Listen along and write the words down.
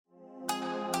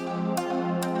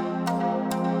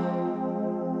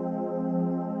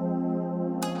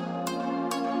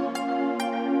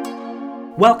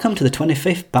Welcome to the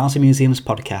 25th Barnsley Museums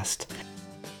podcast.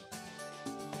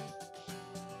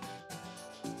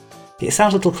 It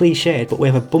sounds a little cliched, but we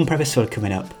have a bumper episode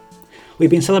coming up.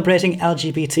 We've been celebrating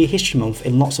LGBT History Month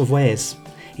in lots of ways,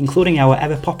 including our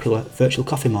ever popular virtual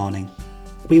coffee morning.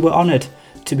 We were honoured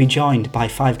to be joined by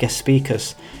 5 guest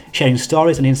speakers, sharing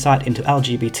stories and insight into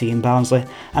LGBT in Barnsley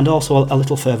and also a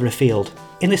little further afield.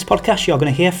 In this podcast you're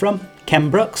going to hear from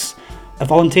Ken Brooks, a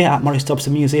volunteer at Maurice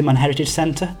Dobson Museum and Heritage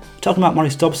Centre, talking about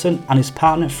Maurice Dobson and his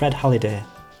partner Fred Halliday.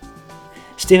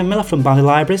 Stephen Miller from Barnsley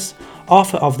Libraries,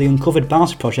 author of the Uncovered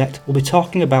Barnsley project, will be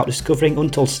talking about discovering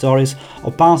untold stories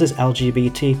of Barnsley's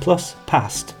LGBT+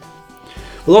 past.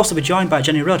 We'll also be joined by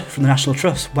Jenny Rudd from the National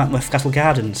Trust, Wentworth Castle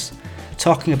Gardens,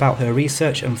 talking about her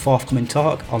research and forthcoming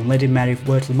talk on Lady Mary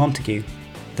Wortley Montagu,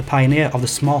 the pioneer of the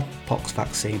smallpox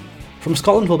vaccine. From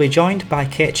Scotland we'll be joined by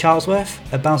Kate Charlesworth,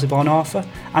 a Barnsley-born author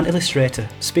and illustrator,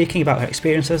 speaking about her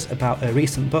experiences about her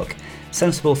recent book,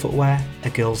 Sensible Footwear,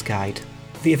 A Girl's Guide.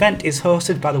 The event is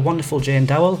hosted by the wonderful Jane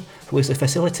Dowell, who is the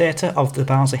facilitator of the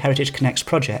Barnsley Heritage Connects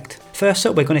project. First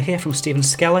up, we're going to hear from Stephen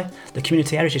Skelly, the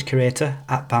Community Heritage Curator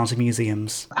at Barnsley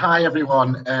Museums. Hi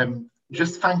everyone.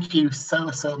 Just thank you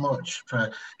so much for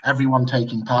everyone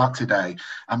taking part today.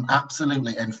 I'm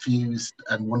absolutely enthused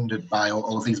and wondered by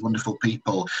all of these wonderful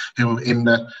people who are in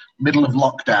the middle of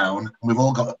lockdown. We've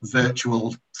all got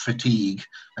virtual fatigue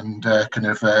and I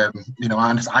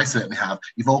certainly have.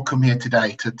 You've all come here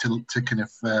today to kind of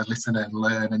listen and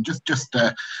learn and just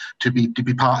to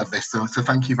be part of this. So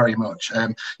thank you very much.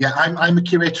 I'm a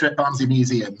curator at Barnsley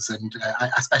Museums and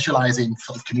I specialise in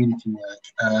sort of community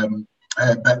work.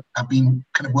 But I've been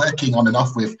kind of working on and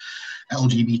off with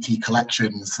LGBT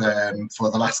collections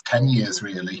for the last 10 years,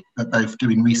 really, but both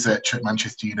doing research at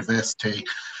Manchester University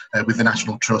with the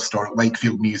National Trust or at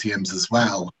Wakefield Museums as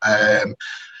well.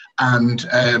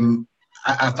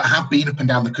 I have been up and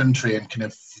down the country and kind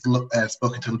of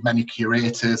spoken to many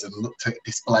curators and looked at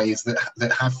displays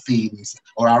that have themes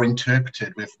or are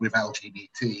interpreted with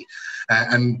LGBT,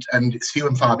 and it's few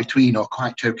and far between or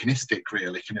quite tokenistic,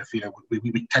 really.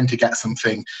 We tend to get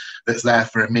something that's there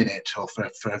for a minute or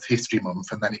for History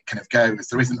Month, and then it kind of goes.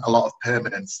 There isn't a lot of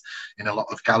permanence in a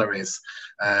lot of galleries,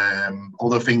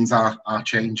 although things are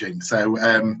changing. So.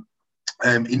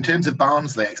 In terms of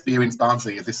Barnsley, Experience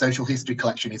Barnsley, the social history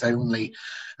collection is only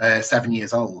 7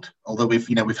 years old. Although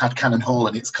we've had Cannon Hall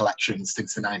and its collections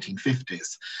since the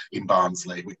 1950s in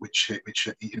Barnsley, which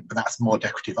but that's more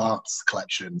decorative arts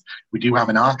collections. We do have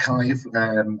an archive,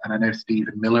 and I know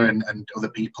Stephen Miller and other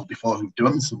people before who've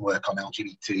done some work on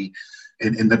LGBT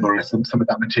in the borough. Some of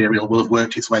that material will have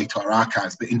worked its way to our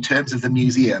archives. But in terms of the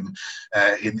museum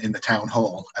in the town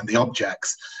hall and the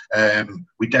objects,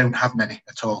 we don't have many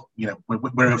at all.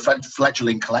 We're a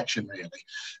fledgling collection,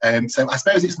 really. So I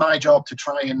suppose it's my job to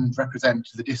try and represent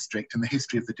the district and the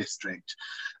history of the district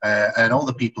and all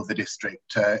the people of the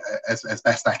district as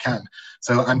best I can.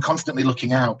 So I'm constantly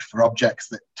looking out for objects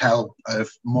that tell of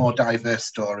more diverse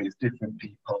stories, different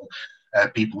people,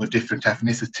 people with different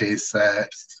ethnicities,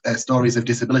 stories of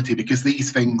disability, because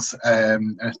these things,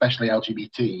 especially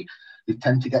LGBT, they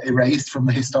tend to get erased from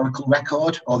the historical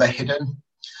record or they're hidden.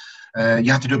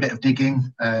 You have to do a bit of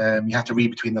digging. You have to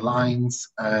read between the lines.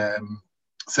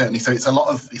 Certainly, so it's a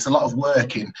lot of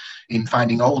work in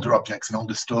finding older objects and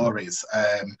older stories.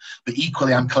 But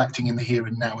equally, I'm collecting in the here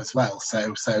and now as well.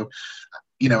 So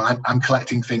I'm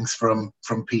collecting things from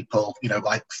people,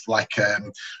 like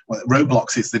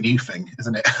Roblox is the new thing,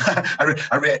 isn't it?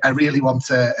 I really want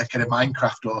a kind of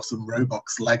Minecraft or some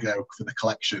Roblox Lego for the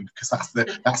collection, because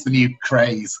that's the new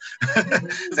craze.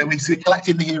 So we're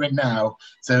collecting the here and now,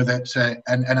 so that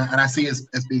and I see as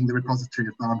being the repository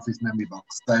of Barnsley's memory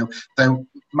box. So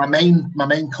my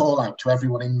main call out to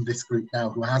everyone in this group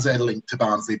now who has a link to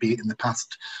Barnsley, be it in the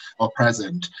past or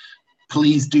present,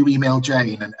 please do email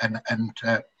Jane and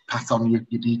pass on your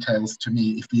details to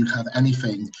me if you have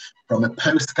anything, from a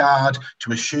postcard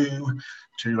to a shoe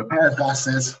to a pair of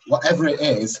glasses, whatever it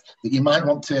is that you might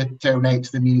want to donate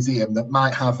to the museum that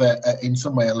might have in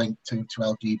some way a link to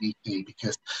LGBT,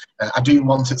 because I do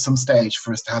want at some stage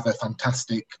for us to have a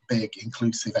fantastic, big,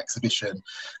 inclusive exhibition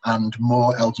and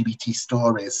more LGBT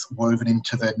stories woven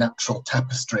into the natural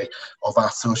tapestry of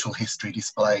our social history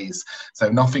displays. So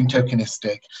nothing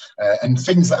tokenistic, and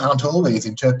things that aren't always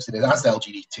interpreted as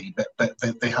LGBT, but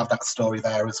they have that story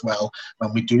there as well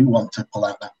when we do want to pull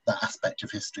out that aspect of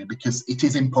history, because it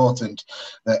is important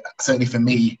that, certainly for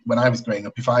me, when I was growing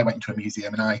up, if I went into a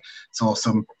museum and I saw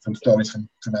some stories from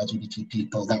LGBT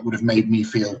people, that would have made me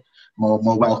feel more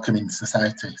welcome in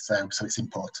society. So it's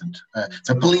important.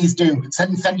 So please do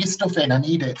send your stuff in. I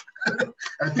need it.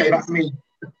 Okay, that's me.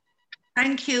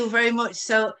 Thank you very much.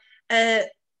 So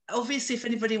Obviously, if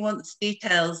anybody wants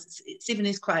details, Stephen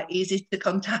is quite easy to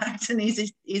contact and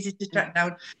easy to track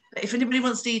down. But if anybody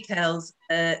wants details,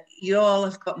 you all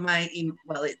have got my email.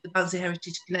 Well, it's the Barnsley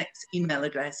Heritage Connect email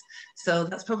address. So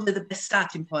that's probably the best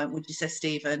starting point, would you say,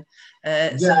 Stephen?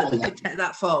 So that we can take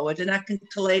that forward, and I can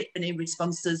collate any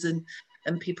responses and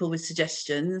people with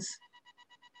suggestions.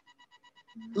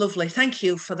 Lovely, thank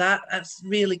you for that. That's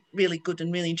really, really good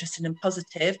and really interesting and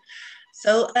positive.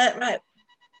 So, right,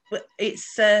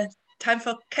 it's time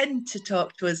for Ken to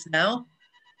talk to us now.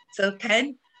 So,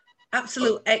 Ken,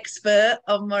 absolute expert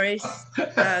on Morris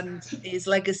and his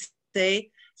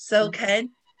legacy. So, Ken,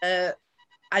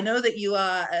 I know that you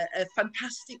are a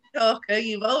fantastic talker.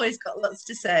 You've always got lots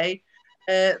to say.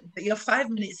 But your 5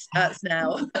 minutes starts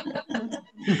now.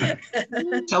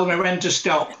 Tell me when to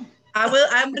stop.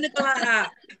 I'm going to go like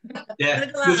that. Yeah.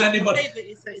 Go like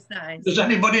that. So it's nice. Does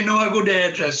anybody know a good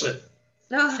hairdresser?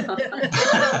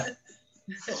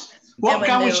 What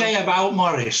can we say about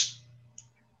Morris?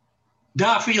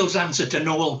 Darfield's answer to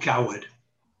Noel Coward.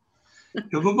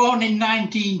 He was born in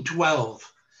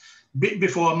 1912, a bit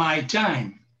before my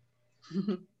time.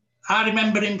 I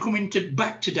remember him coming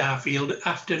back to Darfield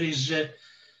after his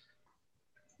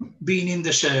being in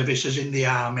the services in the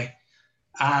army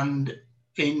and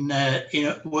in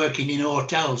working in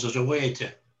hotels as a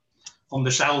waiter on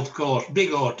the south coast,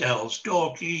 big hotels,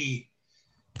 Torquay,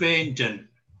 Paynton,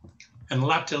 and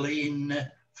latterly in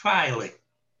Filey.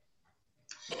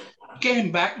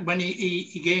 Came back when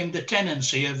he gained the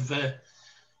tenancy of the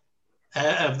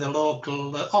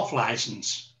local off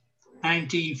licence,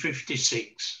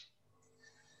 1956.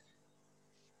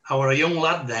 I was a young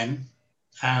lad then,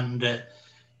 and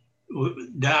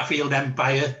Darfield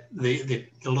Empire, the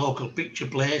local picture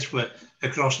place, were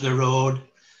across the road,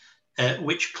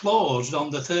 which closed on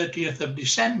the 30th of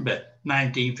December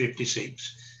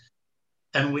 1956.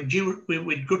 And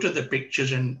we'd go to the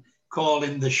pictures and call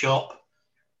in the shop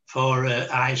for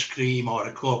ice cream or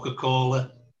a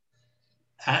Coca-Cola.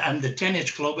 And the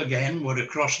tennis club, again, were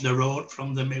across the road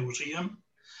from the museum.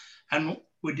 And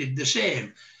we did the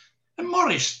same. And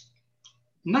Morris,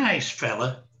 nice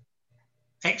fella,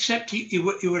 except he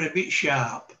were a bit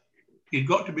sharp. You'd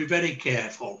got to be very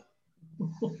careful.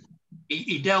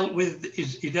 He dealt with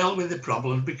the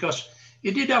problems because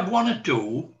he did have one or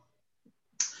two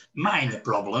minor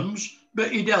problems,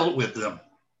 but he dealt with them.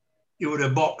 He was a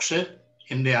boxer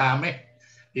in the army.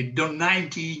 He'd done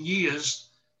 19 years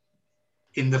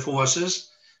in the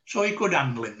forces, so he could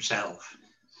handle himself.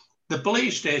 The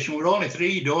police station were only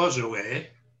 3 doors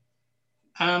away,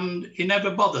 and he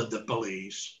never bothered the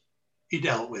police. He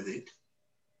dealt with it.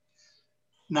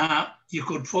 Now, you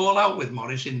could fall out with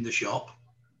Morris in the shop,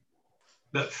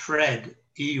 but Fred,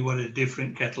 he was a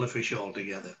different kettle of fish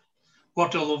altogether.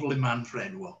 What a lovely man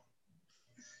Fred was.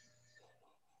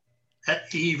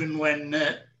 Even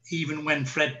when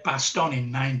Fred passed on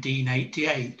in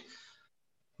 1988,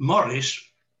 Morris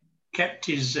kept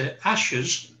his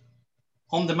ashes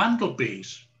on the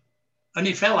mantelpiece, and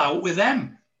he fell out with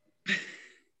them.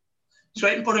 So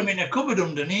he put them in a cupboard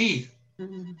underneath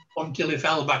until he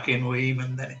fell back in with him,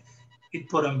 and then he'd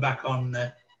put them back on.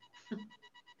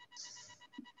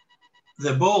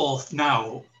 They're both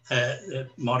now,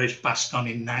 Morris passed on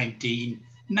in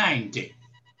 1990,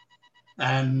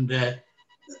 and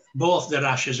both their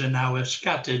ashes are now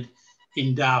scattered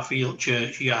in Darfield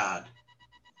churchyard.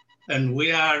 And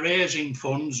we are raising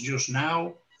funds just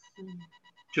now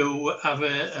to have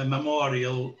a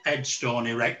memorial headstone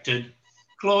erected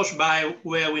close by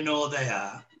where we know they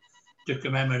are to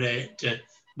commemorate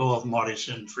both Morris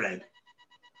and Fred.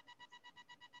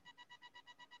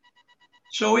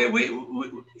 So the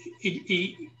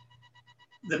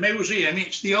museum,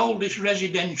 it's the oldest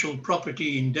residential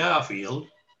property in Darfield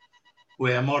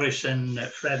where Morris and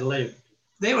Fred lived.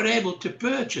 They were able to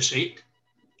purchase it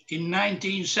in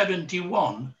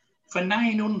 1971 for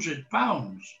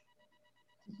 £900.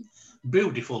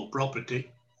 Beautiful property.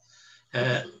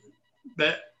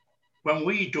 But when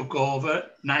we took over,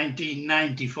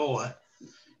 1994,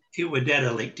 it was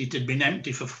derelict. It had been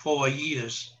empty for 4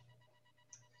 years.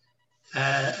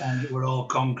 And it were all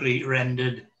concrete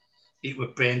rendered. It were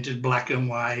painted black and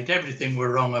white. Everything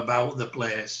were wrong about the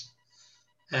place.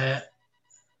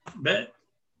 But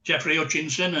Geoffrey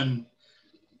Hutchinson and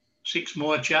 6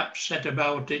 more chaps set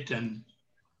about it and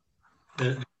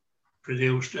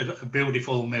produced a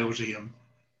beautiful museum.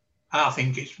 I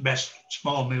think it's the best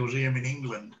small museum in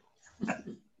England.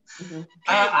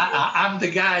 I'm the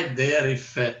guide there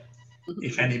if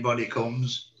anybody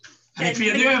comes. And if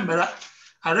you remember,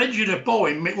 I read you the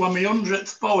poem. It was my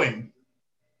 100th poem.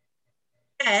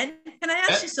 Ben, can I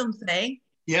ask you something?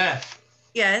 Yeah.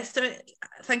 Yeah, so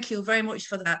thank you very much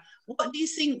for that. What do you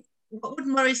think, what would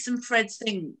Maurice and Fred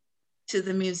think to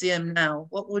the museum now?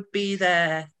 What would be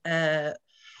their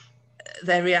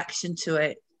reaction to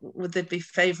it? Would they be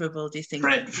favourable, do you think?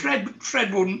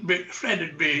 Fred wouldn't be, Fred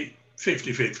would be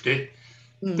 50-50,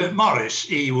 but Mm. Maurice,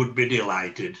 he would be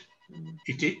delighted.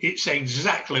 It's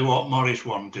exactly what Maurice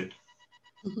wanted.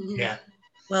 Yeah.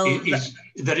 Well,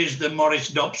 There is the Maurice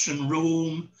Dobson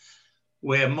room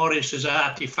where Maurice's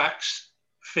artifacts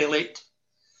fill it.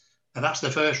 And that's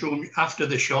the first room after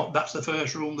the shop. That's the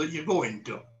first room that you go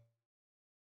into.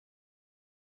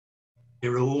 The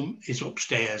room is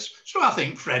upstairs. So I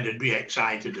think Fred would be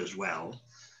excited as well.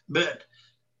 But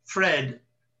Fred,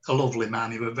 a lovely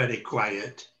man, he was very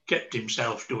quiet, kept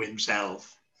himself to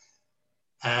himself.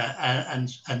 And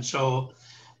so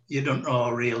you don't know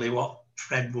really what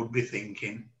Fred would be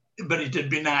thinking. But it'd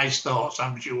be nice thoughts,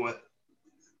 I'm sure.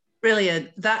 Brilliant.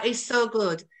 That is so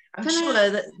good. I'm sure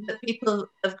that people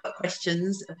have got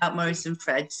questions about Maurice and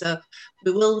Fred. So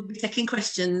we will be taking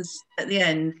questions at the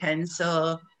end, Ken.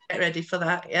 So get ready for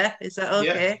that. Yeah, is that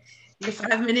okay? Yeah. Your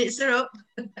 5 minutes are up.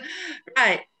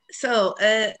 Right. So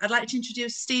I'd like to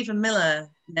introduce Stephen Miller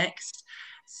next.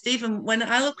 Stephen, when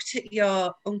I looked at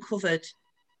your Uncovered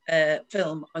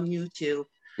film on YouTube,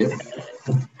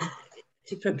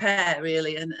 to prepare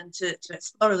really and to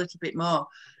explore a little bit more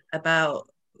about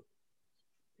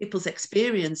people's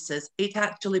experiences, it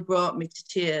actually brought me to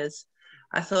tears.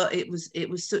 I thought it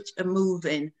was such a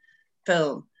moving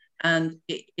film, and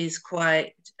it is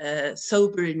quite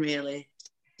sobering really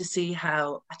to see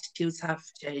how attitudes have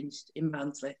changed in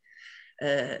Barnsley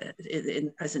in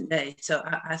the present day. So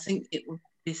I think it would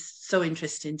be so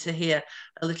interesting to hear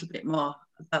a little bit more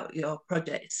about your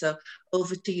project. So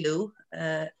over to you,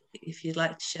 if you'd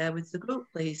like to share with the group,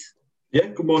 please. Yeah,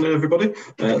 good morning, everybody.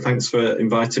 Thanks for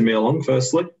inviting me along,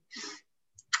 firstly.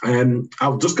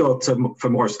 I'll just go for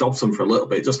Maurice Dobson for a little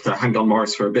bit, just to hang on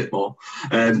Maurice for a bit more.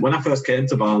 When I first came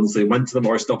to Barnsley, went to the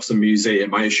Maurice Dobson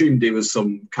Museum, I assumed he was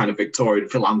some kind of Victorian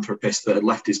philanthropist that had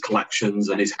left his collections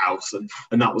and his house, and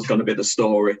that was going to be the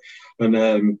story.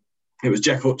 And it was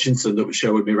Jeff Hutchinson that was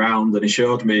showing me around, and he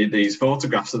showed me these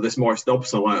photographs of this Maurice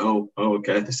Dobson. I'm like, oh,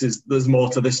 okay, there's more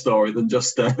to this story than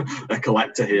just a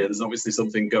collector here. There's obviously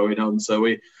something going on. So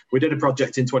we did a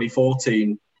project in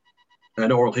 2014,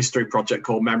 an oral history project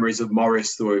called Memories of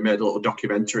Maurice, where we made a little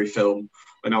documentary film.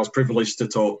 And I was privileged to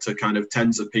talk to kind of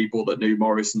tens of people that knew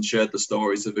Maurice and shared the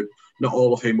stories of him, not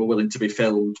all of whom were willing to be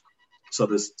filmed. So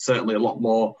there's certainly a lot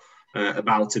more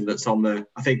about him that's on there.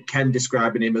 I think Ken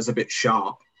describing him as a bit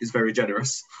sharp is very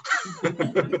generous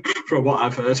from what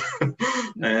I've heard.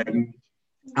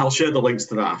 I'll share the links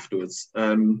to that afterwards.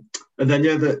 And then,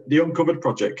 yeah, the Uncovered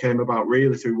project came about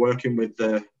really through working with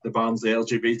the Barnsley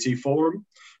LGBT Forum.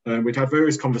 We'd had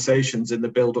various conversations in the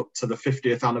build-up to the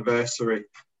 50th anniversary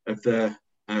of the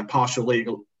partial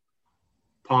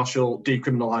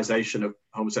decriminalisation of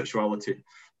homosexuality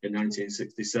in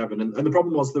 1967. And the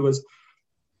problem was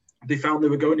they found they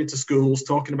were going into schools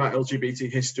talking about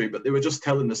LGBT history, but they were just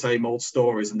telling the same old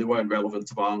stories and they weren't relevant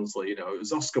to Barnsley. You know, it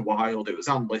was Oscar Wilde, it was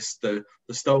Anne Lister,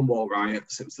 the Stonewall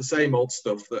riots. It was the same old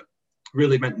stuff that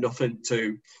really meant nothing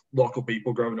to local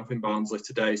people growing up in Barnsley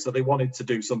today. So they wanted to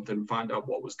do something and find out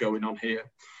what was going on here.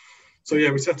 So yeah,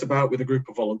 we set about with a group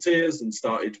of volunteers and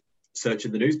started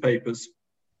searching the newspapers.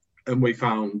 And we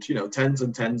found, you know, tens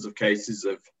and tens of cases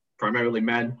of primarily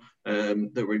men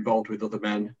that were involved with other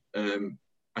men.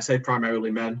 I say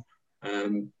primarily men.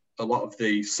 A lot of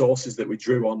the sources that we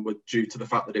drew on were due to the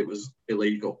fact that it was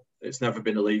illegal. It's never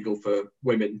been illegal for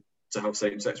women to have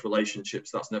same-sex relationships.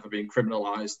 That's never been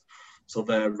criminalised. So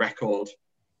their record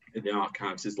in the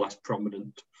archives is less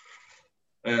prominent.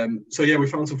 So yeah, we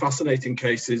found some fascinating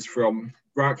cases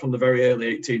right from the very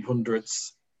early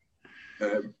 1800s,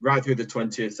 right through the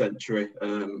 20th century,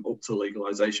 up to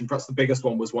legalisation. Perhaps the biggest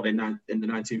one was one in the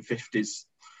 1950s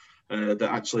that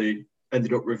actually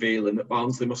ended up revealing that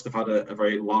Barnsley must have had a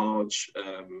very large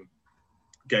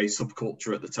gay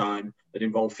subculture at the time. It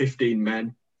involved 15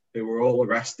 men who were all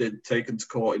arrested, taken to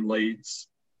court in Leeds.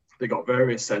 They got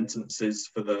various sentences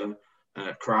for the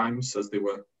crimes as they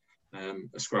were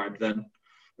ascribed then.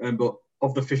 But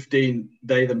of the 15,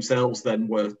 they themselves then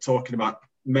were talking about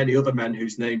many other men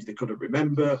whose names they couldn't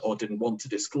remember or didn't want to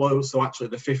disclose. So actually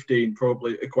the 15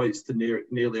 probably equates to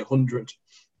nearly 100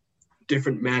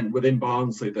 different men within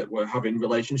Barnsley that were having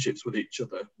relationships with each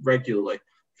other regularly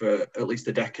for at least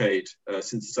a decade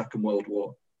since the Second World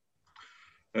War.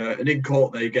 And in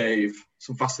court, they gave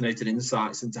some fascinating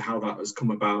insights into how that has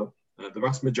come about. The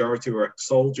vast majority were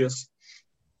ex-soldiers.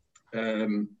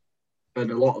 And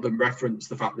a lot of them reference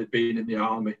the fact that being in the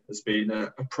army as being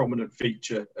a prominent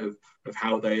feature of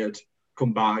how they had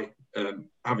come by.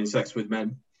 Having sex with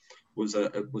men was a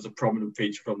prominent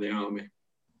feature from the army.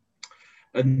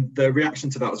 And the reaction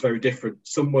to that was very different.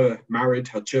 Some were married,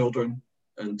 had children,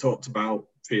 and talked about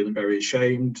feeling very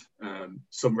ashamed.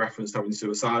 Some referenced having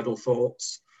suicidal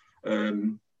thoughts,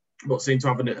 but seemed to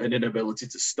have an inability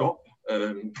to stop,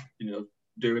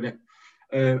 doing it.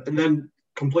 And then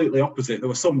completely opposite, there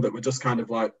were some that were just kind of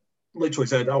like, literally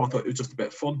said, oh, I thought it was just a bit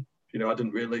of fun. I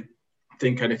didn't really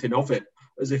think anything of it,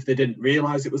 as if they didn't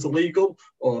realise it was illegal,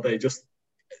 or there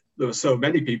were so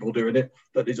many people doing it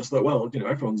that they just thought, well,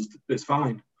 it's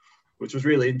fine, which was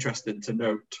really interesting to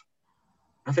note.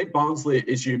 I think Barnsley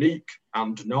is unique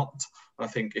and not. I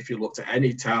think if you looked at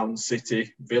any town,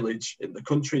 city, village in the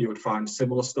country, you would find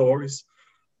similar stories.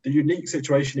 The unique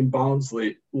situation in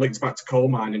Barnsley links back to coal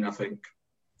mining, I think.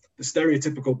 The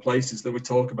stereotypical places that we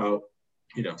talk about,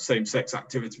 same-sex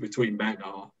activity between men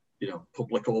are,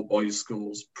 public all-boys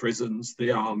schools, prisons,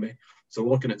 the army. So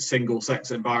we're looking at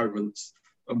single-sex environments.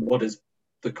 And what has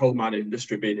the coal mining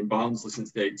industry been in Barnsley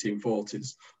since the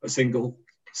 1840s? A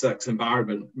single-sex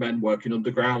environment, men working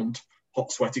underground,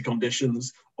 hot, sweaty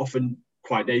conditions, often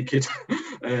quite naked,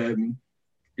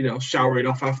 showering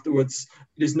off afterwards.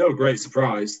 It is no great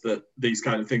surprise that these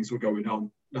kind of things were going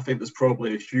on. I think there's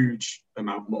probably a huge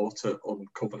amount more to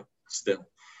uncover still.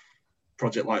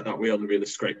 Project like that, we only really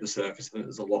scrape the surface. I think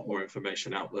there's a lot more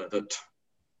information out there that,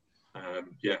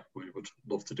 we would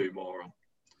love to do more on.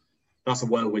 That's a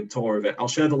whirlwind tour of it. I'll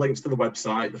share the links to the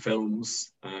website, the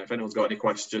films. If anyone's got any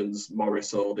questions,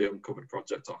 Morris or the Uncovered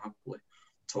Project, I'll happily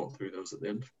talk through those at the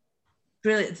end.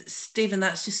 Brilliant. Stephen,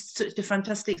 that's just such a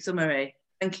fantastic summary.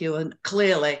 Thank you. And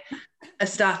clearly a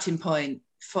starting point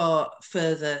for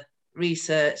further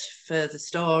research, further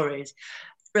stories.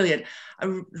 Brilliant.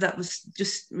 That was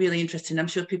just really interesting. I'm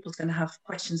sure people's going to have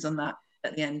questions on that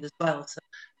at the end as well. So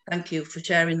thank you for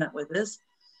sharing that with us.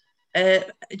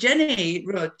 Jenny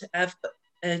Rudd,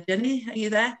 Jenny, are you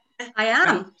there? I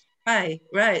am. Hi,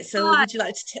 right. So Hi. Would you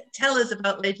like to tell us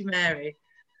about Lady Mary?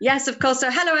 Yes, of course. So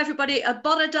hello, everybody.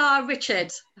 Borodar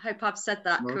Richard. I hope I've said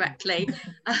that correctly.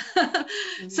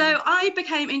 So I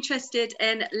became interested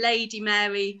in Lady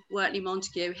Mary Wortley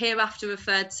Montagu, hereafter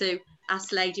referred to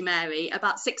as Lady Mary,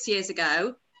 about 6 years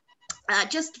ago.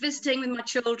 Just visiting with my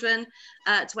children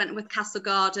to Wentworth Castle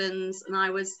Gardens, and I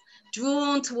was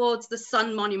drawn towards the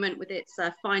Sun Monument with its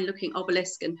fine-looking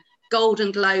obelisk and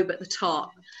golden globe at the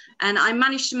top. And I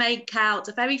managed to make out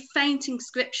a very faint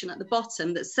inscription at the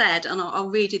bottom that said, and I'll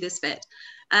read you this bit,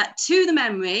 to the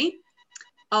memory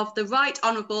of the Right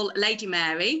Honourable Lady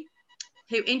Mary,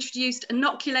 who introduced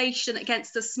inoculation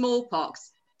against the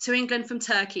smallpox to England from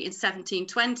Turkey in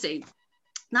 1720.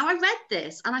 Now, I read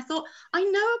this and I thought, I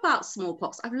know about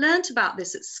smallpox. I've learnt about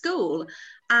this at school.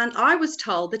 And I was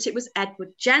told that it was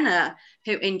Edward Jenner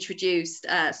who introduced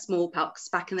smallpox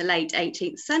back in the late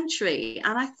 18th century.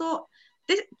 And I thought,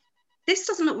 this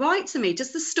doesn't look right to me.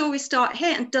 Does the story start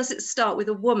here? And does it start with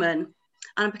a woman?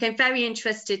 And I became very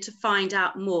interested to find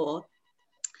out more.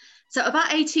 So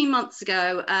about 18 months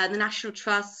ago, the National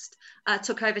Trust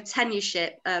took over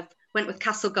tenureship of Wentworth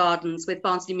Castle Gardens with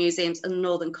Barnsley Museums and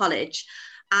Northern College.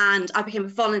 And I became a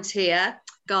volunteer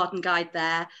garden guide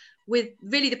there with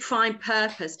really the prime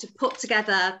purpose to put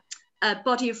together a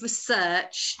body of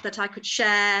research that I could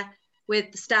share with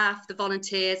the staff, the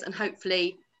volunteers, and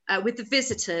hopefully with the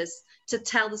visitors to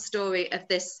tell the story of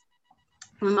this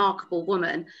remarkable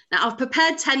woman. Now, I've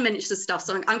prepared 10 minutes of stuff,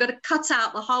 so I'm going to cut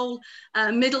out the whole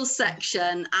middle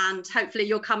section, and hopefully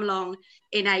you'll come along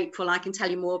in April. I can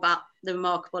tell you more about the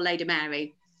remarkable Lady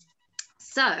Mary.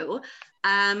 So,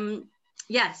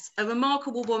 yes, a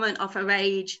remarkable woman of her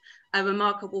age, a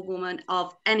remarkable woman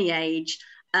of any age.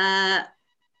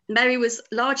 Mary was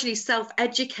largely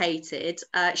self-educated.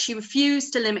 She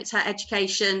refused to limit her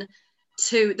education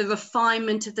to the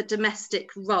refinement of the domestic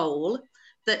role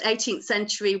that 18th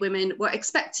century women were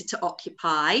expected to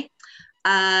occupy.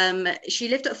 She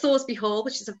lived at Thoresby Hall,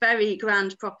 which is a very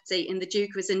grand property in the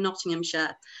Dukeries in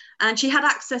Nottinghamshire. And she had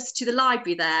access to the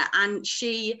library there, and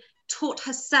she taught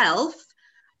herself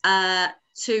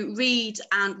to read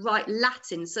and write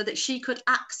Latin so that she could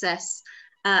access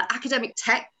academic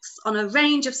texts on a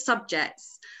range of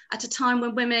subjects at a time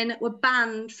when women were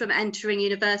banned from entering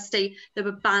university, they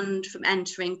were banned from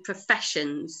entering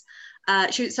professions.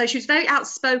 So she was very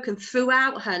outspoken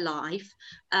throughout her life.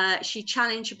 She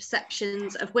challenged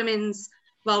perceptions of women's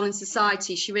role in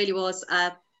society. She really was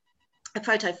a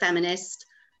proto-feminist.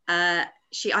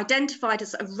 She identified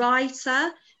as a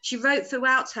writer. She wrote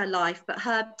throughout her life, but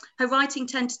her writing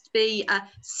tended to be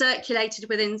circulated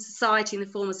within society in the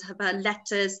form of her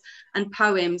letters and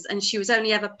poems, and she was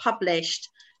only ever published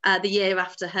the year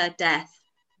after her death.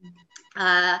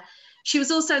 She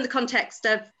was also, in the context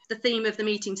of the theme of the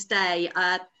meeting today,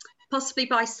 possibly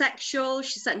bisexual.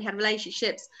 She certainly had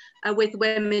relationships with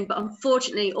women, but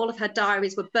unfortunately all of her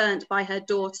diaries were burnt by her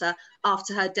daughter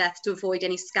after her death to avoid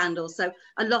any scandal. So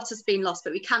a lot has been lost,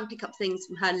 but we can pick up things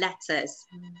from her letters.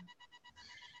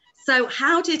 So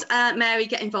how did Mary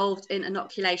get involved in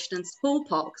inoculation and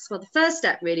smallpox? Well, the first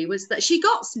step really was that she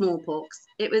got smallpox.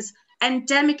 It was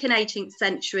endemic in 18th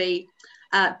century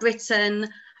Britain.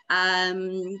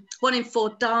 1 in 4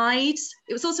 died.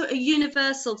 It was also a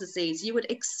universal disease. You would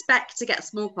expect to get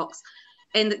smallpox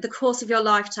in the course of your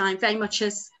lifetime, very much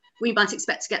as we might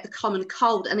expect to get the common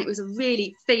cold, and it was a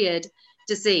really feared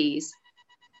disease.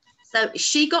 So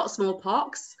she got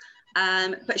smallpox,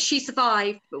 but she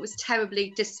survived, but was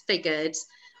terribly disfigured.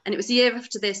 And it was a year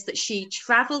after this that she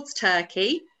travelled to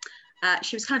Turkey.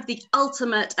 She was kind of the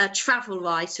ultimate travel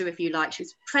writer, if you like. She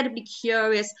was incredibly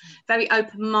curious, very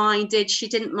open-minded. She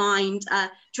didn't mind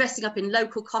dressing up in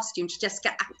local costume to just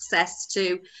get access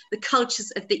to the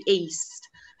cultures of the East.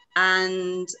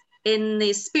 And in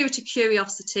the spirit of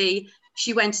curiosity,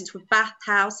 she went into a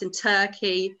bathhouse in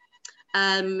Turkey.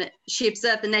 She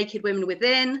observed the naked women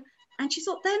within, and she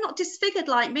thought, they're not disfigured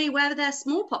like me. Where are their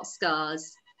smallpox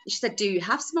scars? She said, do you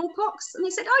have smallpox? And they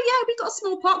said, oh yeah, we got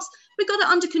smallpox. We got it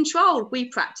under control. We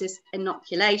practice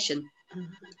inoculation.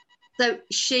 So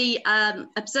she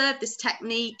observed this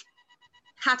technique,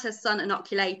 had her son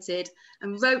inoculated,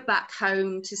 and wrote back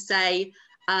home to say,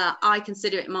 I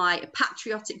consider it my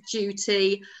patriotic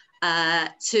duty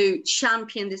to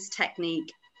champion this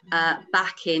technique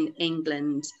back in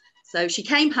England. So she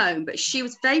came home, but she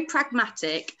was very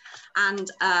pragmatic and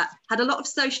had a lot of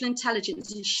social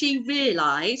intelligence. And she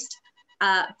realised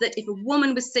that if a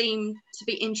woman was seen to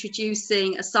be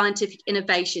introducing a scientific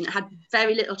innovation, it had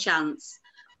very little chance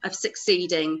of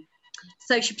succeeding.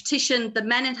 So she petitioned the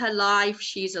men in her life.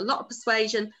 She used a lot of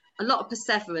persuasion, a lot of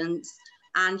perseverance,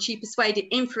 and she persuaded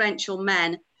influential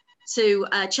men to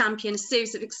champion a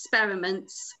series of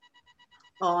experiments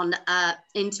on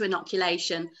into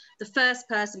inoculation. The first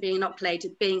person being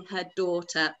inoculated being her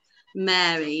daughter,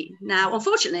 Mary. Now,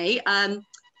 unfortunately,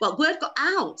 well, word got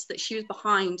out that she was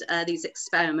behind these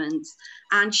experiments,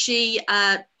 and she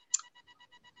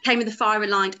came in the firing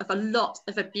line of a lot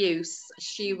of abuse.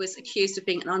 She was accused of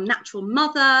being an unnatural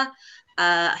mother.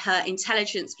 Her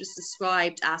intelligence was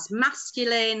described as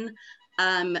masculine.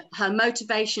 Her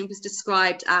motivation was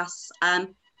described as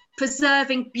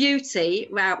preserving beauty,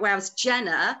 whereas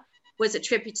Jenner was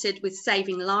attributed with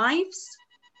saving lives.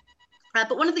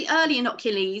 But one of the early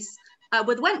inoculees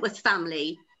were the Wentworth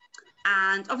family.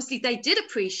 And obviously they did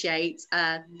appreciate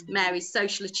Mary's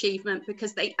social achievement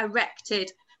because they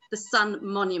erected the Sun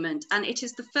Monument. And it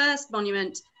is the first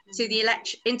monument to the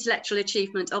intellectual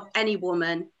achievement of any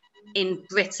woman in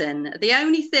Britain. The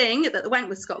only thing that the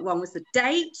Wentworths got wrong was the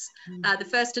date. The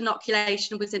first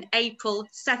inoculation was in April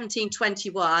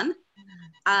 1721,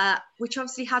 which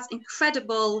obviously has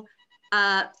incredible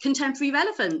contemporary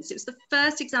relevance. It was the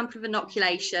first example of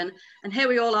inoculation, and here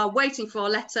we all are waiting for a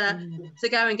letter to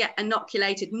go and get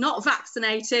inoculated, not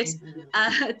vaccinated,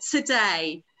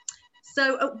 today.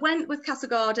 So at Wentworth Castle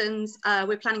Gardens,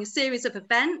 we're planning a series of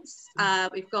events.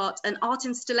 We've got an art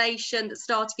installation that's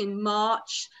starting in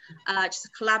March, just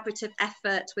a collaborative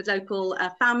effort with local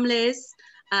families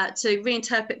to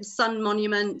reinterpret the Sun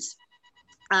Monument.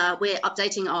 We're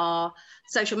updating our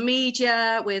social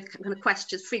media with kind of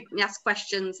questions, frequently asked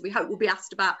questions. We hope we'll be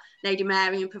asked about Lady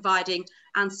Mary and providing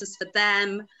answers for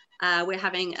them. We're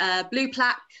having a blue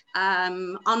plaque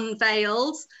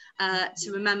unveiled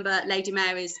to remember Lady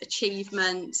Mary's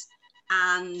achievement,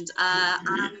 and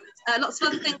lots of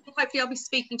other things. Hopefully I'll be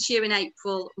speaking to you in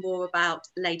April more about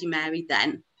Lady Mary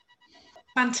then.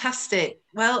 Fantastic.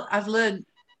 Well, I've learned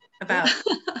about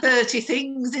 30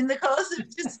 things in the course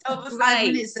of just over 5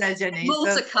 minutes there, Jenny. More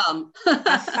to come.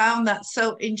 I found that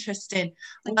so interesting.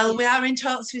 Well, we are in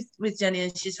talks with Jenny,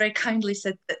 and she's very kindly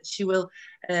said that she will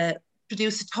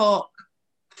produce a talk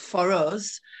for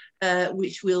us,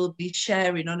 which we'll be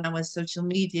sharing on our social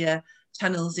media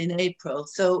channels in April.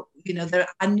 So, you know,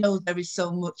 I know there is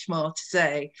so much more to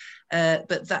say,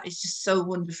 but that is just so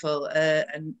wonderful.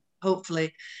 And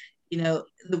hopefully, you know,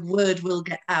 the word will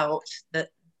get out that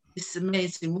this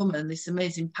amazing woman, this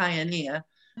amazing pioneer,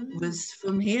 was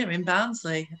from here in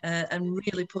Barnsley and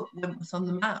really put Wentworth on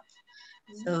the map.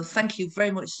 So thank you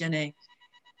very much, Jenny.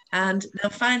 And now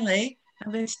finally,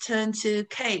 I'm going to turn to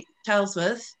Kate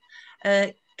Charlesworth.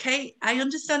 Kate, I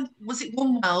understand, was it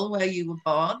Wombwell where you were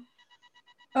born?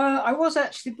 I was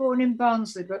actually born in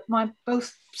Barnsley, but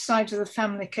both sides of the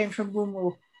family came from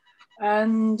Wombwell.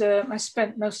 And I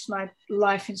spent most of my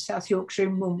life in South Yorkshire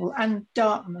in Wombwell and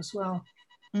Darton as well.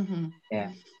 Mm-hmm.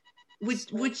 Yeah.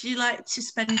 Would you like to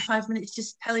spend 5 minutes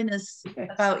just telling us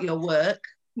about your work?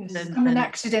 Yes. I'm an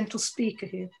accidental speaker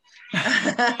here.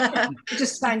 I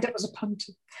just signed up as a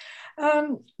punter.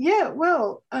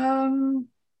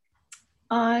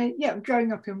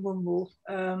 Growing up in Wombwell.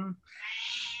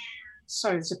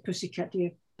 Sorry, there's a pussycat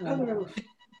here. Hello.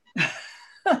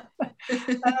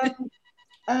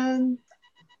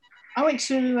 I went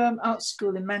to art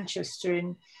school in Manchester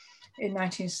in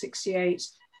 1968,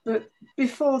 but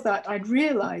before that I'd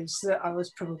realised that I was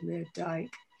probably a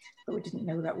dyke, but we didn't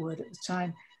know that word at the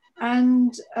time,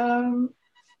 and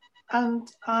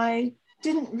I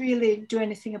didn't really do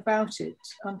anything about it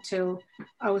until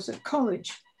I was at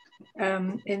college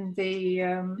in the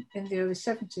early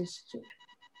 70s,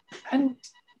 and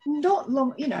not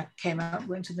long, I came out,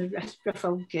 went to the rough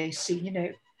old gay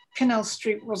scene, Canal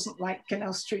Street wasn't like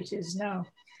Canal Street is now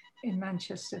in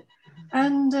Manchester.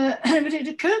 And but it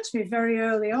occurred to me very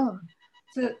early on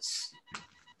that,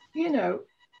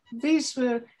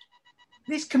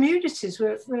 these communities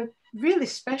were really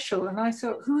special. And I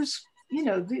thought,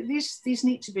 these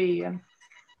need to be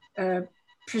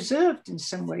preserved in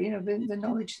some way, the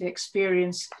knowledge, the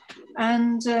experience.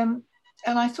 And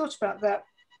I thought about that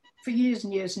for years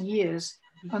and years and years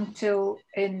until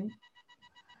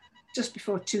just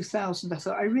before 2000, I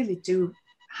thought I really do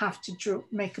have to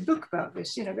make a book about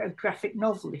this, a graphic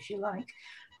novel, if you like,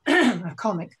 a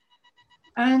comic,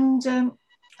 and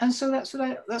so that's what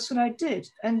I did,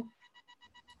 and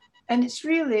it's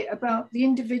really about the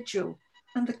individual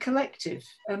and the collective,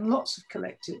 and lots of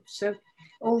collective. So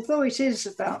although it is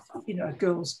about a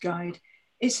girl's guide,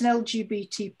 it's an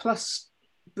LGBT plus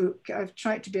book. I've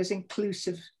tried to be as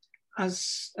inclusive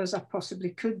as I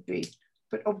possibly could be.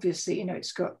 But obviously,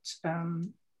 it's got,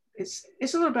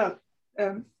 it's all about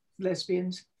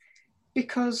lesbians,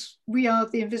 because we are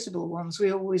the invisible ones.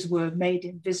 We always were made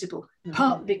invisible,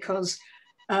 partly because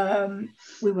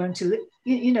we weren't,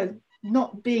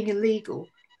 not being illegal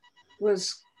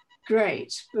was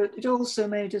great, but it also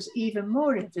made us even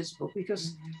more invisible,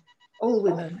 because all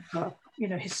women are,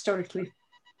 historically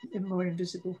more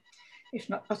invisible, if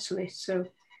not utterly. So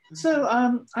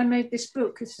I made this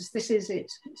book. This is it.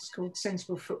 It's called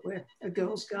Sensible Footwear, A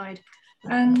Girl's Guide.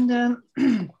 And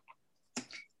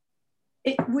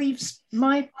it weaves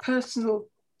my personal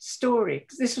story.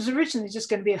 This was originally just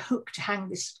going to be a hook to hang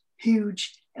this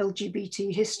huge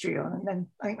LGBT history on. And then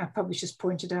I think my publishers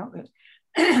pointed out that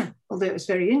although it was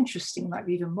very interesting, it might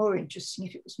be even more interesting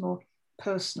if it was more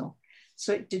personal.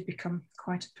 So it did become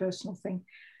quite a personal thing.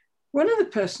 One of the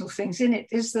personal things in it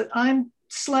is that I'm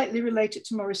slightly related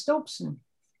to Maurice Dobson.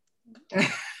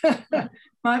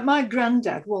 my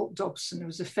granddad, Walt Dobson,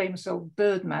 was a famous old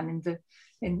birdman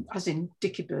as in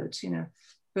Dicky Birds,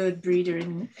 bird breeder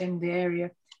in the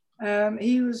area.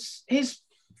 His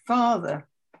father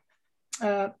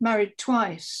married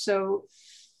twice. So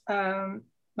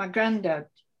my granddad,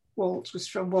 Walt, was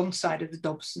from one side of the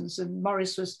Dobsons and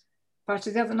Maurice was part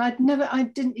of the other. And I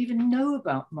didn't even know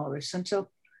about Maurice until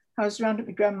I was around at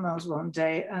my grandma's one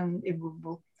day and in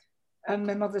Wombwell, and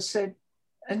my mother said,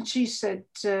 and she said,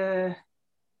 Grandma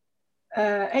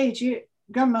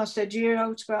said, do you hear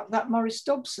out about that Maurice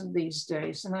Dobson these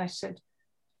days? And I said,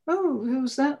 oh,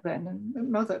 who's that then? And the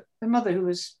mother, who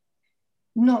was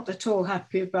not at all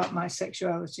happy about my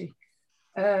sexuality,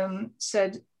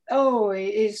 said, oh,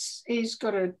 he's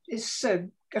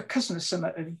a cousin of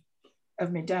something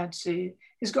of my dad's.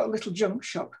 He's got a little junk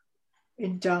shop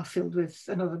in Darfield with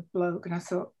another bloke. And I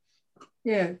thought,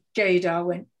 yeah, gaydar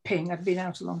went ping. I'd been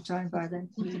out a long time by then.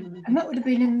 And that would have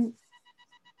been in,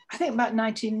 I think, about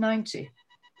 1990.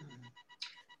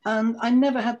 And I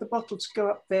never had the bottle to go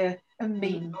up there and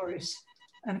meet Maurice.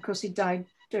 And of course, he died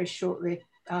very shortly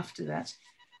after that.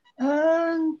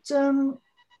 And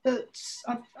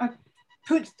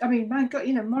my God,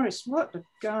 Maurice, what a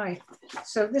guy.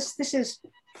 So this is,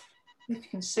 if you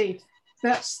can see,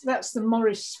 that's the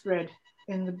Maurice spread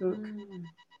in the book. And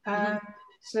I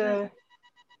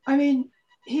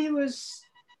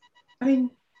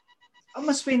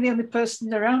must have been the only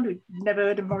person around who'd never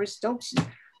heard of Maurice Dobson.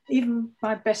 Even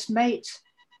my best mate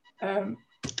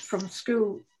from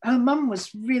school, her mum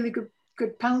was really good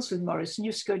pals with Maurice and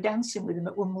used to go dancing with him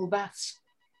at Wombwell Baths.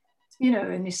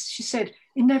 And she said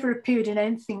he never appeared in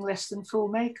anything less than full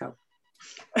makeup.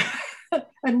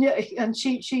 and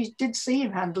she did see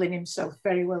him handling himself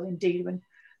very well indeed when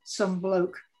some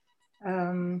bloke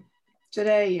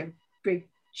today, a big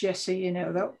Jessie, you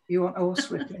know, that you want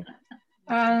horsewhipping.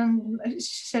 And she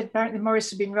said apparently Morris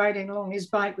had been riding along his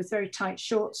bike with very tight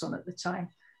shorts on at the time.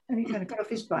 And he kind of got off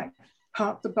his bike,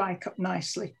 parked the bike up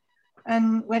nicely,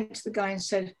 and went to the guy and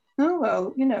said, oh,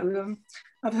 well, you know,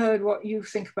 I've heard what you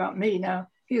think about me. Now,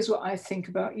 here's what I think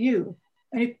about you.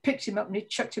 And he picked him up and he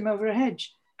chucked him over a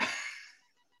hedge.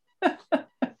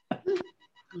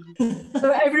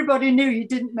 So everybody knew you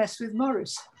didn't mess with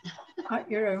Morris at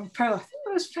your own peril. I thought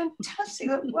it was fantastic.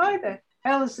 Like, why the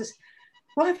hell is this?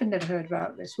 Why have I never heard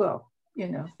about this? Well, you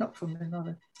know, not from my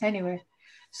mother. Anyway,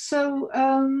 so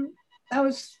I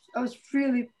was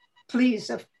really pleased.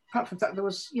 Apart from that, I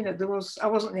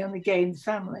wasn't the only gay in the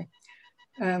family.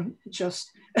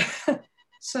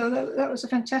 So that was a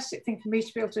fantastic thing for me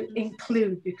to be able to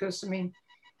include, because I mean,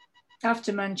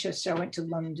 after Manchester, I went to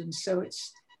London. So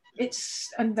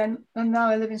and now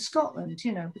I live in Scotland,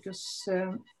 you know, because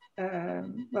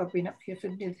I've been up here for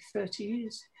nearly 30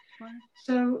 years. Wow.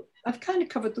 So I've kind of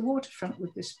covered the waterfront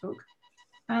with this book.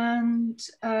 And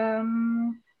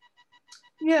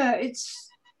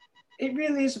it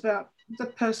really is about the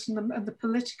person and the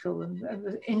political and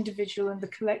the individual and the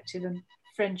collective and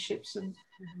friendships and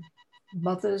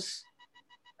mothers.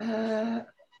 And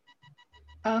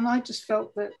I just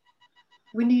felt that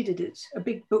we needed it, a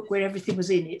big book where everything was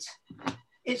in it.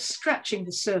 It's scratching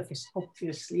the surface,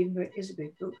 obviously, even though it is a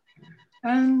big book.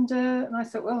 And I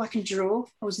thought, well, I can draw.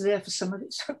 I was there for some of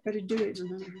it, so I better do it.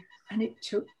 And it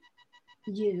took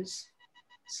years.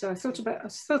 So I thought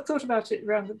about it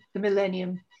around the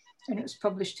millennium, and it was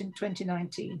published in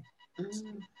 2019.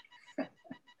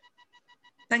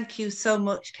 Thank you so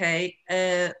much, Kate.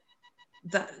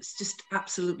 That's just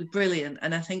absolutely brilliant.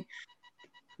 And I think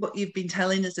what you've been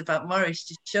telling us about Morris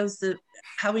just shows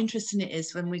how interesting it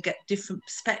is when we get different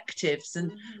perspectives,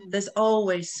 and there's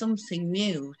always something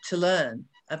new to learn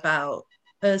about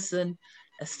a person,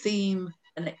 a theme,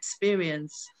 an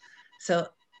experience. So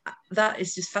that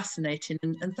is just fascinating,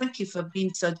 and thank you for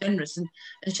being so generous and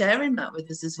sharing that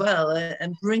with us as well,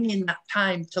 and bringing that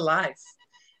time to life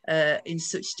in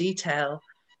such detail.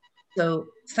 So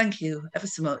thank you ever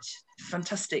so much.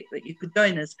 Fantastic that you could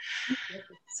join us.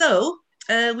 So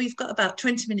we've got about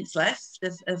 20 minutes left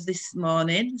of this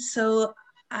morning, so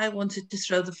I wanted to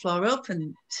throw the floor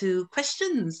open to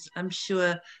questions. I'm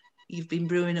sure you've been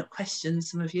brewing up questions,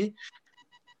 some of you.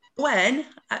 Gwen,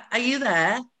 are you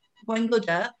there? Gwen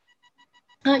Gooder?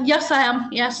 Yes, I am,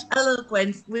 yes. Hello,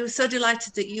 Gwen. We were so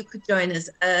delighted that you could join us.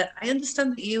 I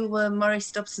understand that you were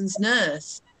Morris Dobson's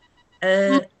nurse.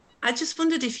 I just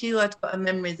wondered if you had got a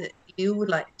memory that you would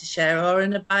like to share, or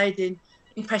an abiding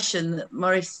impression that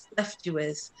Morris left you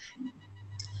with.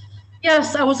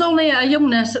 Yes, I was only a young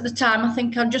nurse at the time. I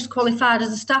think I just qualified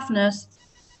as a staff nurse.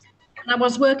 And I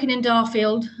was working in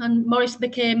Darfield, and Morris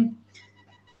became,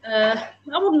 I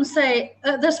wouldn't say,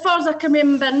 as far as I can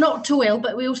remember, not too ill,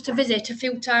 but we used to visit a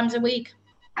few times a week.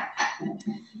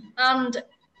 And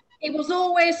it was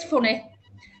always funny.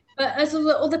 But as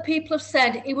other people have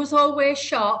said, he was always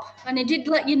sharp, and he did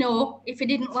let you know if he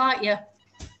didn't like you.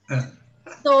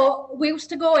 So we used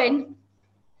to go in,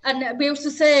 and we used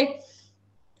to say,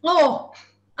 oh,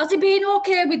 has he been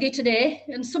okay with you today?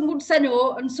 And some would say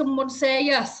no, and some would say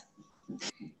yes.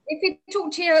 If he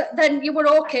took to you, then you were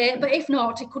okay, but if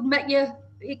not, it could make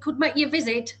your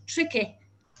visit tricky.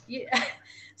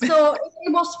 So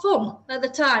it was fun at the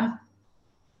time.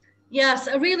 Yes,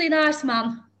 a really nice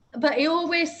man. But he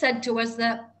always said to us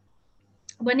that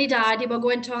when he died, he were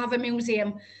going to have a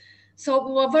museum. So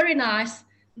it were very nice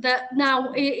that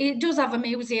now he does have a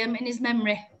museum in his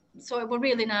memory. So it were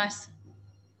really nice.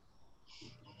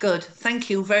 Good. Thank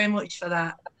you very much for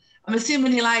that. I'm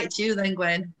assuming he liked you then,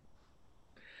 Gwen.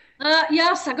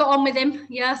 Yes, I got on with him.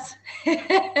 Yes.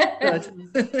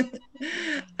 Good.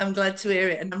 I'm glad to hear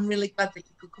it. And I'm really glad that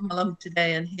you could come along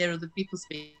today and hear other people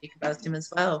speak about him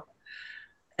as well.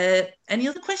 Any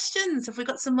other questions? Have we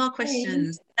got some more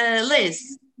questions?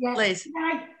 Liz? Yes. Liz?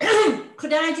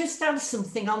 Could I just add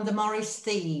something on the Morris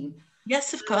theme?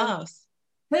 Yes, of course.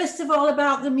 First of all,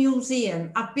 about the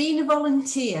museum. I've been a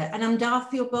volunteer, and I'm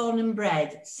Darfield born and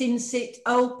bred, since it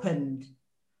opened.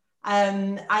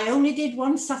 I only did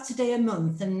one Saturday a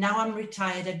month, and now I'm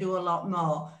retired, I do a lot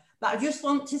more. But I just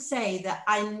want to say that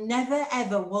I never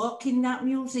ever walk in that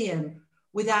museum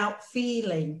without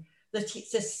feeling that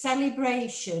it's a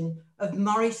celebration of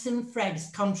Morris and Fred's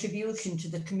contribution to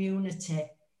the community.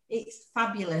 It's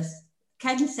fabulous.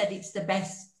 Ken said it's the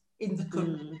best in the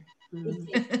country.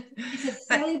 It's a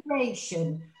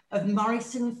celebration of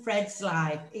Morris and Fred's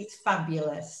life. It's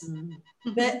fabulous.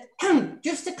 But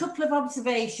just a couple of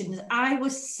observations. I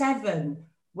was 7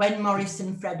 when Morris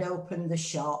and Fred opened the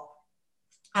shop.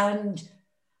 And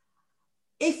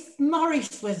if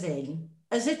Morris was in,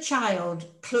 as a child,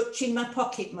 clutching my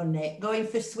pocket money, going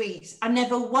for sweets, I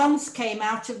never once came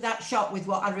out of that shop with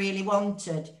what I really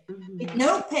wanted. With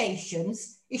no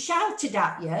patience, he shouted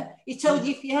at you. He told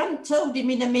you if you hadn't told him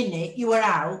in a minute, you were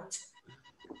out.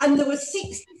 And there were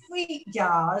 60 sweet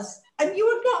jars, and you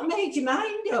had not made your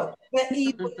mind up. But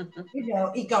he, you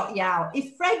know, he got you out.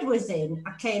 If Fred was in,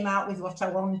 I came out with what I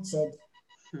wanted.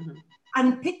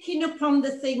 And picking up on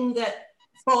the thing that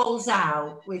falls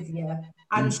out with you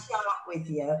and sharp with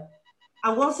you.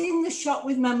 I was in the shop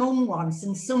with my mum once,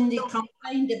 and somebody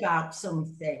complained about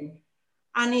something.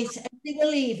 And as they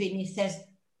were leaving, he says,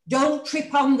 "Don't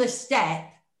trip on the step,"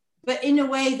 but in a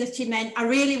way that he meant, "I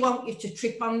really want you to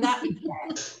trip on that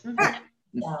step."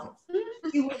 No,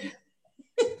 he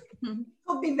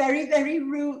could be very, very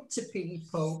rude to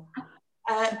people.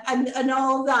 And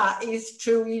all that is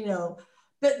true, you know.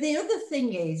 But the other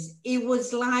thing is, he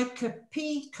was like a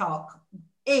peacock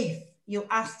if you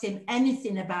asked him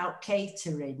anything about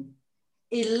catering.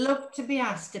 He loved to be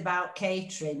asked about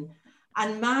catering.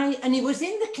 And he was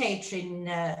in the catering,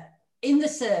 in the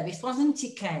service, wasn't he,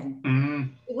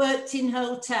 Ken? He worked in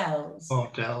hotels.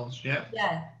 Hotels, yeah.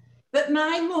 Yeah. But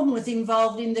my mum was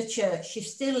involved in the church, she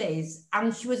still is,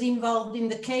 and she was involved in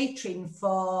the catering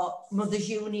for Mothers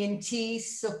Union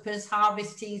teas, suppers,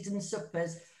 harvest teas and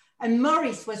suppers. And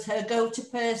Morris was her go-to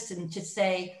person to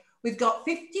say, "We've got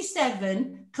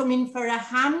 57 coming for a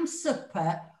ham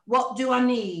supper. What do I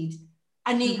need?"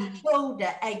 And he told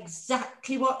her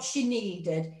exactly what she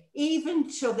needed, even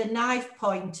to the knife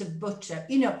point of butter.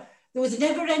 You know, there was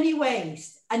never any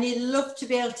waste. And he loved to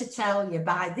be able to tell you,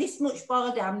 buy this much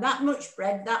boiled ham, that much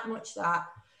bread, that much that.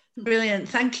 Brilliant.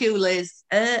 Thank you, Liz.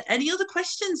 Any other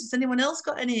questions? Has anyone else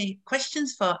got any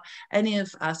questions for any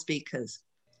of our speakers?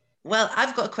 Well,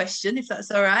 I've got a question, if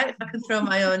that's all right, if I can throw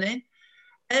my own in.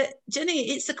 Jenny,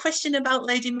 it's a question about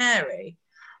Lady Mary.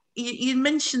 You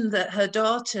mentioned that her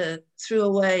daughter threw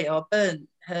away or burnt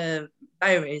her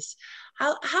diaries.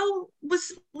 How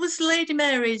was Lady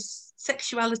Mary's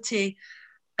sexuality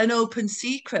an open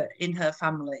secret in her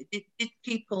family? Did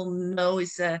people know?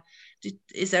 Is there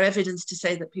evidence to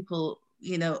say that people,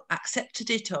 you know, accepted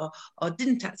it or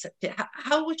didn't accept it?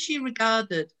 How was she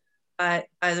regarded by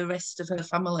the rest of her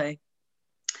family?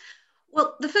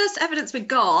 Well, the first evidence we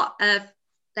got of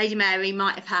Lady Mary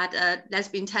might have had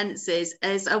lesbian tendencies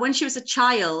is when she was a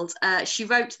child, she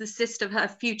wrote to the sister of her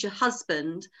future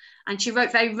husband, and she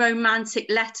wrote very romantic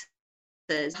letters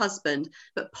to her husband,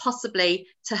 but possibly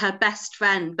to her best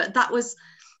friend. But that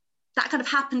kind of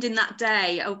happened in that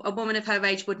day. A woman of her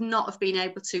age would not have been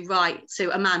able to write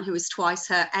to a man who was twice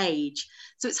her age.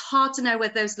 So it's hard to know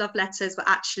whether those love letters were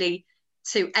actually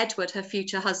to Edward, her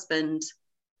future husband,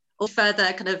 or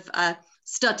further kind of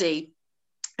study,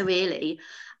 really.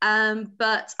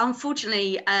 But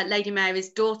unfortunately, Lady Mary's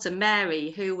daughter, Mary,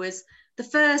 who was the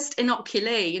first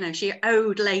inoculee, you know, she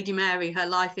owed Lady Mary her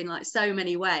life in like so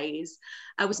many ways,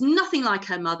 was nothing like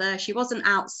her mother. She wasn't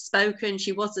outspoken,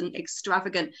 she wasn't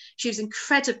extravagant, she was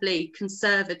incredibly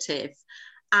conservative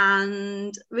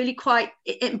and really quite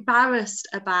embarrassed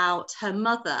about her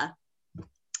mother.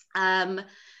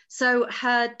 So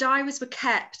her diaries were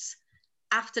kept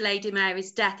after Lady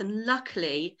Mary's death, and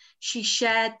luckily she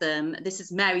shared them. This is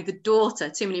Mary the daughter,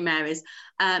 too many Marys.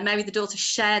 Mary the daughter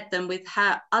shared them with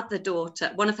her other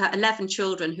daughter, one of her 11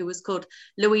 children, who was called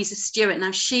Louisa Stewart.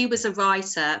 Now, she was a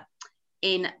writer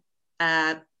in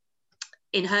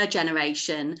her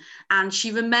generation, and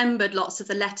she remembered lots of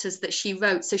the letters that she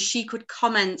wrote, so she could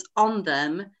comment on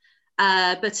them.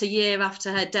 But a year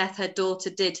after her death, her daughter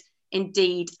did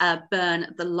indeed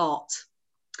burn the lot.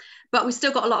 But we've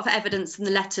still got a lot of evidence from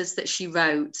the letters that she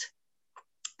wrote.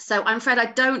 So I'm afraid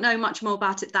I don't know much more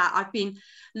about it. That I've been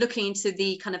looking into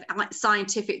the kind of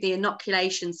scientific, the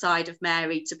inoculation side of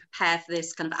Mary to prepare for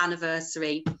this kind of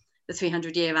anniversary, the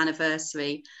 300-year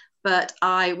anniversary. But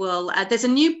I will, there's a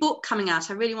new book coming out.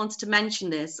 I really wanted to mention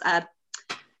this.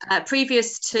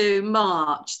 Previous to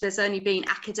March, there's only been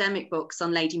academic books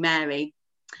on Lady Mary.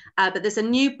 But there's a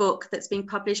new book that's been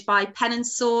published by Pen and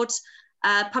Sword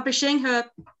Publishing, who are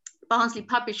Barnsley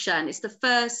publisher, and it's the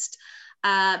first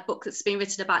book that's been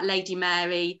written about Lady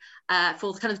Mary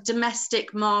for the kind of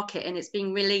domestic market, and it's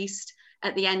being released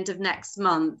at the end of next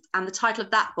month. And the title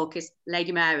of that book is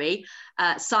Lady Mary,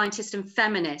 Scientist and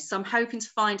Feminist. So I'm hoping to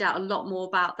find out a lot more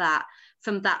about that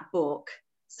from that book.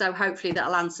 So hopefully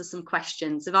that'll answer some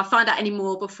questions. If I find out any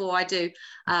more before I do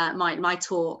my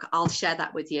talk, I'll share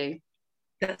that with you.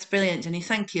 That's brilliant, Jenny.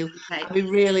 Thank you. Okay. I'd be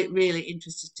really, really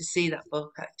interested to see that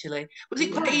book, actually. Was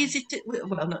it quite easy to,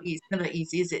 well, not easy, never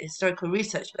easy, is it, historical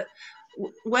research, but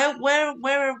where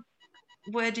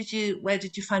where did you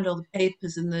find all the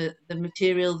papers and the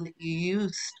material that you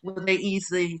used? Were they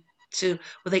easy to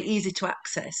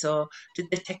access, or did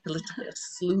they take a little bit of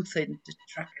sleuthing to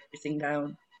track everything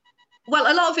down?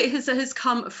 Well, a lot of it has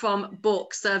come from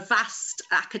books, vast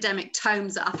academic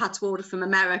tomes that I've had to order from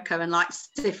America and like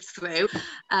sift through.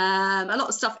 A lot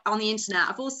of stuff on the internet.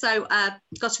 I've also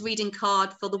got a reading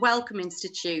card for the Wellcome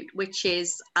Institute, which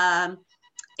is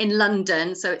in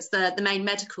London. So it's the main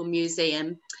medical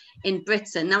museum in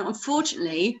Britain. Now,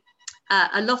 unfortunately,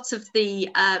 a lot of the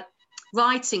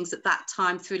writings at that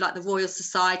time through like the Royal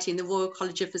Society and the Royal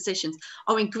College of Physicians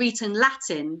are in Greek and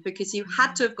Latin, because you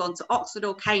had to have gone to Oxford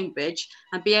or Cambridge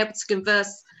and be able to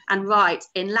converse and write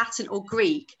in Latin or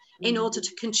Greek in order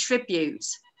to contribute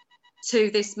to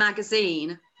this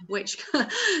magazine, which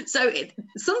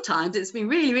sometimes it's been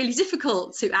really, really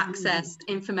difficult to access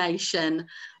information.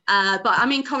 But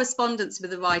I'm in correspondence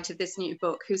with the writer of this new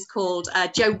book, who's called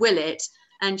Jo Willett,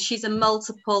 and she's a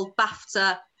multiple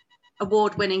BAFTA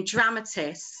award-winning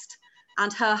dramatist,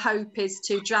 and her hope is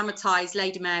to dramatise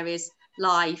Lady Mary's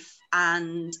life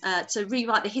and to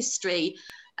rewrite the history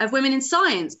of women in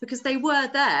science, because they were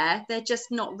there, they're just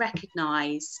not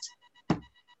recognised.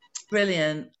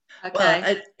 Brilliant. Okay.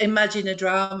 Well, imagine a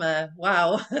drama.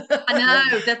 Wow.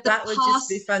 I know. That would just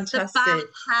be fantastic. The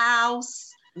bathhouse,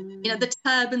 you know, the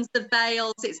turbans, the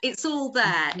veils, it's all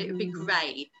there. It would be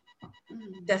great.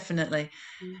 Definitely.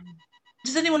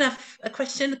 Does anyone have a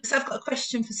question? Because I've got a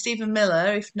question for Stephen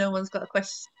Miller, if no one's got a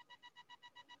question.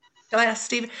 Shall I ask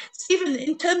Stephen? Stephen,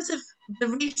 in terms of the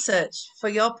research for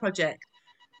your project,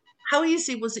 how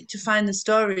easy was it to find the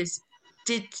stories?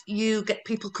 Did you get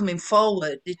people coming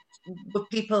forward? Were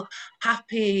people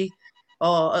happy,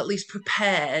 or at least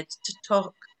prepared, to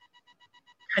talk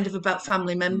kind of about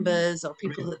family members or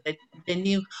people that they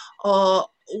knew? Or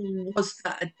was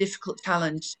that a difficult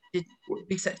challenge? Did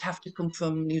research have to come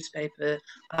from newspaper,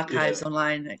 archives,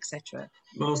 online, etc.?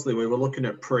 Mostly we were looking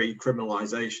at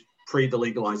pre-criminalisation, pre the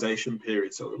legalisation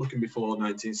period. So we're looking before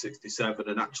 1967,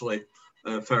 and actually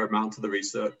a fair amount of the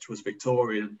research was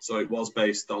Victorian. So it was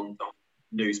based on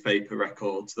newspaper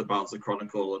records, the Barnsley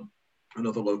Chronicle and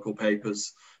other local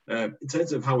papers. In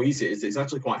terms of how easy it is, it's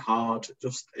actually quite hard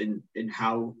just in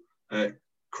how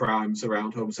crimes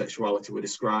around homosexuality were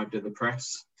described in the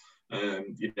press.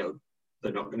 You know,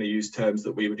 they're not going to use terms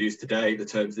that we would use today. The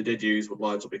terms they did use would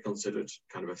largely be considered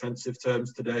kind of offensive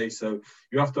terms today. So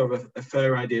you have to have a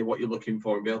fair idea what you're looking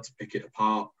for and be able to pick it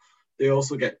apart. They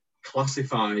also get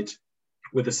classified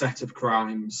with a set of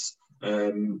crimes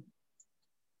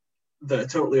that are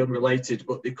totally unrelated,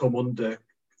 but they come under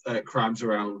crimes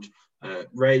around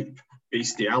rape,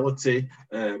 bestiality,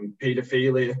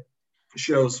 paedophilia.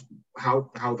 Shows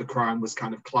how the crime was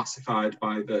kind of classified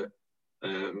by the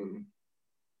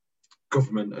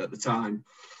government at the time.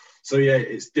 So yeah,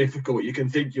 it's difficult. You can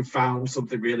think you've found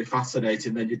something really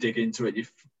fascinating, then you dig into it, you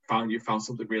found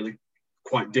something really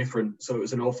quite different. So it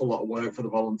was an awful lot of work for the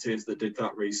volunteers that did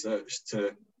that research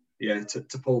to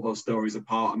pull those stories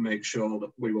apart and make sure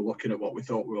that we were looking at what we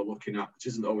thought we were looking at, which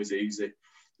isn't always easy.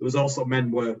 There was also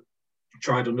men were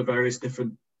tried under various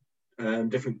different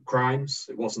crimes.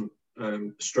 It wasn't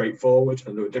straightforward,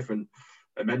 and there were different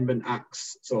amendment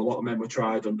acts. So a lot of men were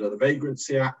tried under the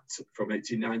Vagrancy Act from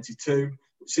 1892.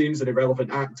 It seems an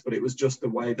irrelevant act, but it was just the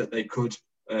way that they could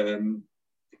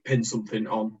pin something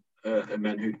on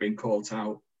men who'd been caught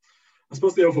out. I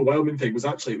suppose the overwhelming thing was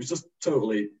actually, it was just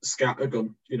totally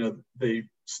scattergun. You know, the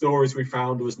stories we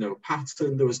found, there was no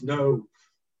pattern, there was no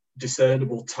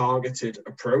discernible targeted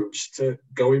approach to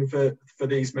going for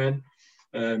these men.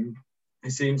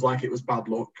 It seems like it was bad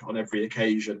luck on every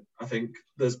occasion. I think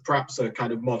there's perhaps a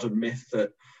kind of modern myth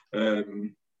that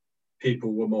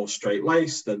people were more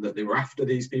straight-laced and that they were after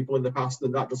these people in the past,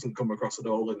 and that doesn't come across at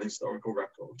all in the historical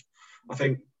record. I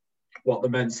think what the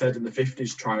men said in the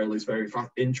 50s trial is very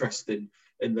interesting,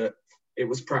 in that it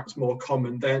was perhaps more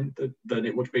common then than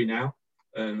it would be now,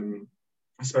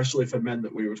 especially for men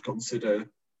that we would consider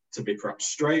to be perhaps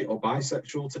straight or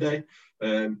bisexual today,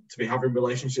 to be having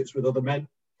relationships with other men.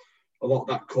 A lot of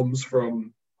that comes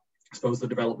from, I suppose, the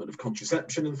development of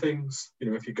contraception and things.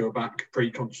 You know, if you go back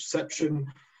pre-contraception,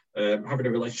 having a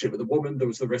relationship with a woman, there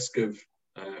was the risk of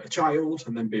a child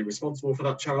and then being responsible for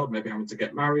that child, maybe having to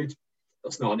get married.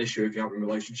 That's not an issue if you're having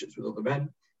relationships with other men,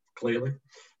 clearly.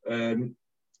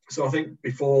 So I think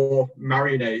before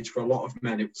marrying age, for a lot of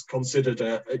men, it was considered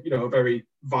a very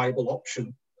viable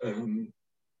option.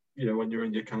 You know, when you're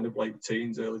in your kind of late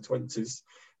teens, early 20s,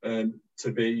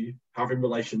 to be having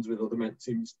relations with other men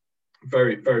seems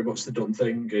very, very much the done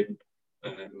thing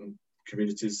in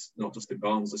communities, not just in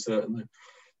Barnsley, certainly.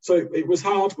 So it was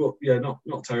hard, but yeah,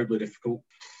 not terribly difficult.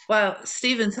 Well,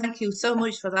 Stephen, thank you so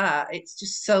much for that. It's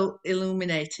just so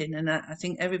illuminating, and I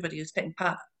think everybody who's taking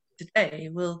part today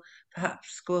will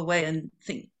perhaps go away and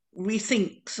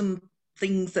rethink some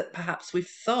things that perhaps we've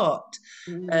thought.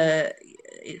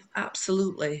 It's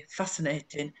absolutely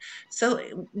fascinating.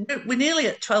 So we're nearly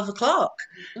at 12 o'clock.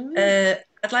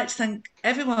 I'd like to thank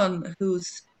everyone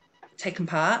who's taken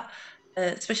part.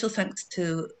 Special thanks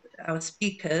to our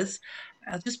speakers.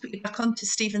 I'll just put you back on to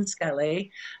Stephen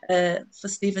Skelly for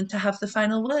Stephen to have the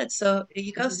final word. So here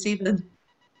you go, Stephen.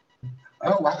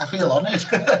 Oh, I feel honoured.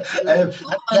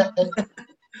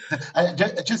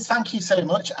 Just thank you so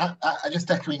much. I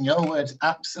just echoing your words,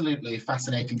 absolutely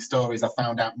fascinating stories. I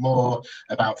found out more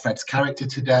about Fred's character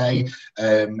today,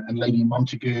 and Lady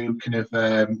Montagu,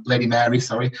 Lady Mary,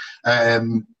 sorry.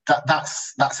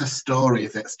 That's a story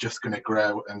that's just going to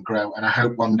grow and grow. And I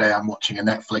hope one day I'm watching a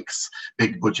Netflix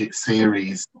big budget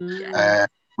series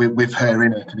with her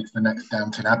in it, and it's the next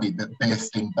Downton Abbey, but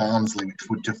based in Barnsley, which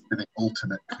would just be the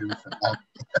ultimate coup for that.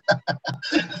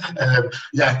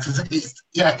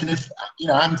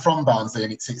 I'm from Barnsley,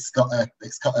 and it's got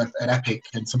an epic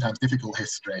and sometimes difficult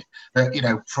history. But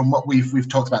from what we've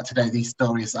talked about today, these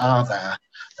stories are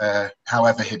there,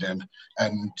 however hidden,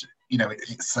 and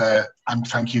it's and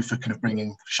thank you for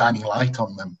bringing shining light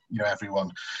on them,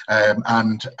 everyone.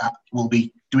 And we'll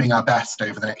be doing our best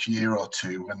over the next year or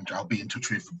two, and I'll be in touch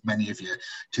with many of you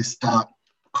to start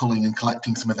culling and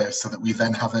collecting some of those, so that we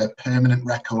then have a permanent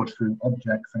record through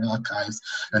objects and archives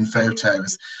and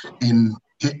photos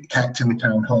kept in the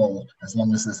town hall as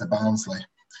long as there's a Barnsley.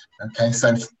 Okay,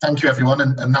 so thank you, everyone,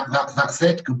 and that's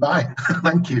it. Goodbye.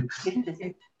 Thank you. Thank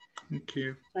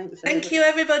you. Thank you,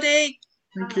 everybody.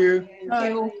 Thank you.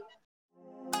 Thank you.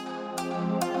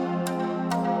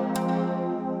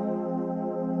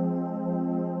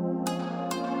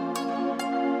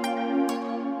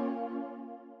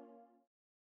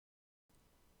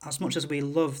 As much as we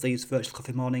love these virtual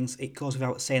coffee mornings, it goes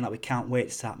without saying that we can't wait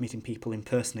to start meeting people in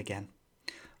person again.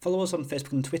 Follow us on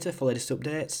Facebook and Twitter for latest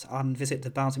updates, and visit the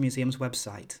Barnsley Museum's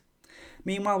website.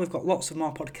 Meanwhile, we've got lots of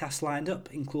more podcasts lined up,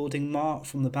 including more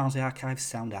from the Barnsley Archives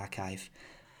Sound Archive.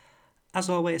 As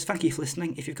always, thank you for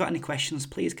listening. If you've got any questions,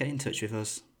 please get in touch with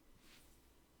us.